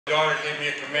daughter gave me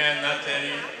a command not to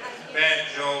any bad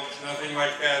jokes, nothing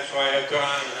like that, so I have to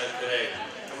honor that today.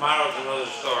 Tomorrow's another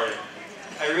story.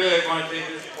 I really want to take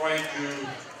this point to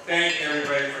thank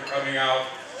everybody for coming out.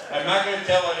 I'm not going to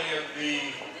tell any of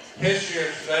the history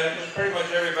of Suzanna, because pretty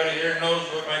much everybody here knows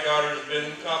what my daughter's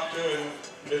been up to and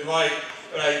been like,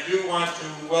 but I do want to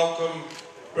welcome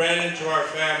Brandon to our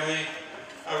family.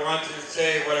 I want to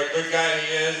say what a good guy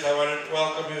he is. I want to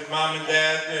welcome his mom and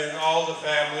dad and all the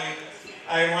family.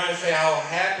 I want to say how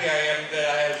happy I am that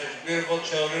I have such beautiful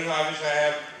children. Obviously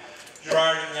I have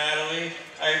Gerard and Natalie.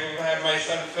 I have my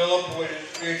son Philip with his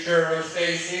future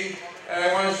Stacy. And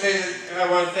I want to say that, and I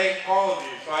want to thank all of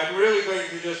you. So I'm really going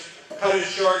to just cut it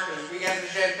short because we got the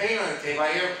champagne on the table.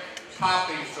 I hear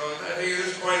popping, so I think at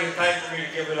this point it's time for me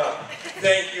to give it up.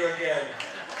 Thank you again.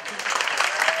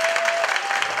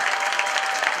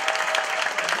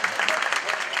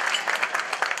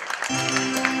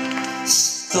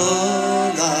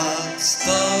 Sto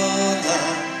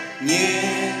lat,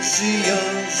 niech żyją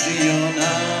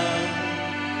nam.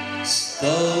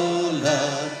 100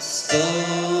 lat,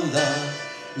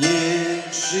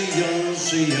 niech żyją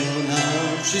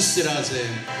nam. Wszyscy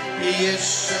razem. I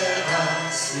jeszcze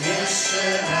raz,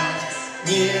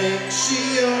 niech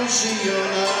żyją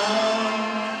nam.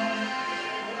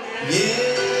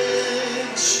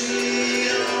 Niech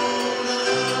żyją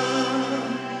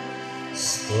nam.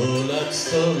 100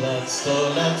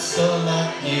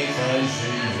 lat, niechaj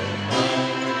żyją nam.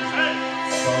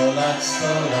 100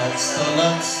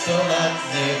 lat,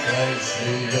 niechaj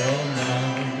żyją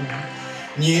nam.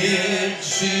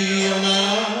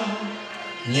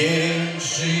 Niech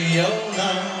żyją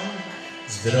nam.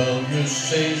 W zdrowiu,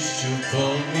 szczęściu,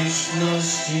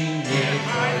 pomyślności,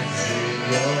 niechaj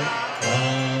żyją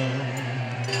nam.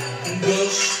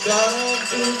 Gorzka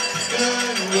wódka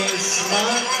niech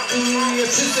smakuje,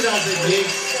 wszyscy razem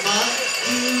niech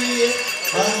smakuje,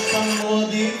 aż pan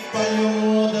młody panią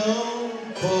młodą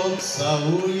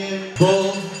pocałuje.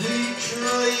 Bo gdy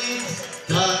kroi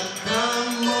taka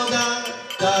moda,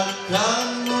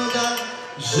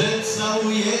 że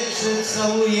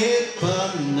całuje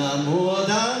panna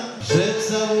młoda, że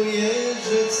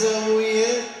całuje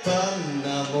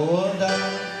panna młoda.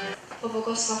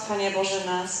 Pobłogosław, Panie Boże,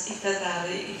 nas i te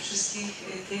dary i wszystkich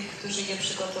tych, którzy je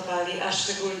przygotowali, a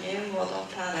szczególnie młodą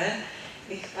parę.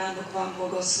 Niech Pan Bóg Wam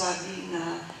błogosławi na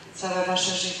całe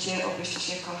Wasze życie, obyście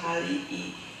się kochali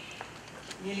i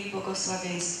mieli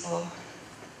błogosławieństwo.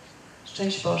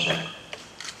 Szczęść Boże.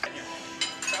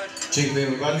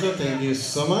 Dziękujemy bardzo, thank you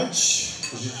so much.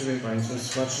 Życzymy Państwu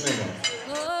smacznego.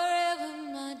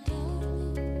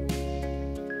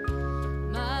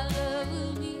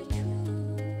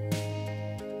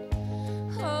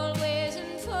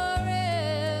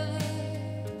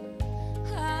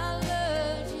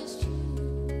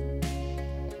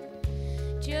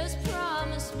 Just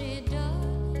promise me,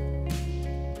 darling,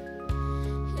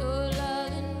 your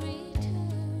love in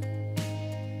return.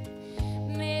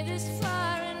 May this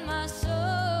fire in my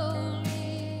soul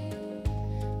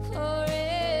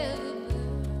forever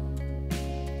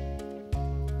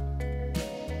burn.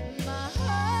 My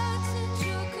heart's at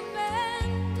your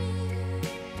command,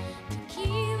 to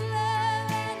keep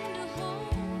love and to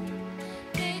hold.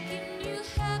 Making you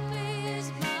happy is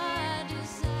my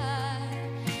desire.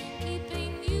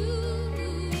 Keeping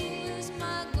is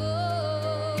my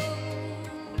goal.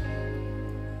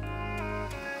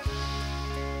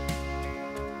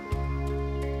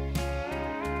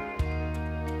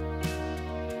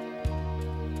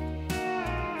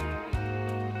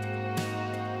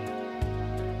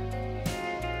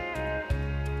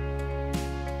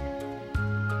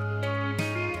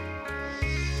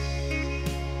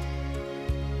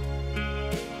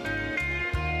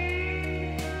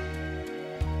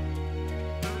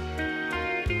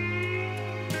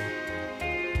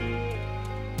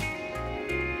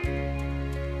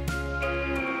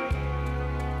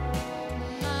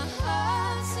 My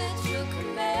heart's at your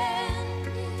command,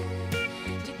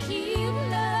 to keep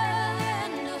love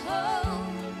and to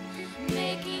hold.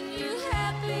 Making you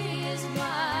happy is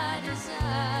my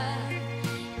desire.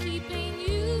 Keeping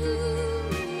you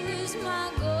is my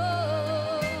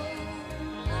goal.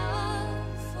 Love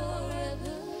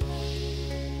forever.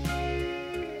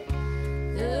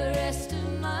 The rest of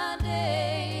my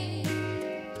days,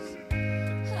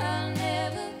 I'll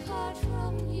never part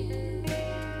from you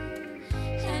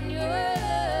and your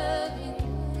loving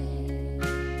ways.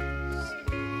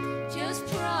 Just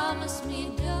promise me,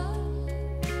 darling,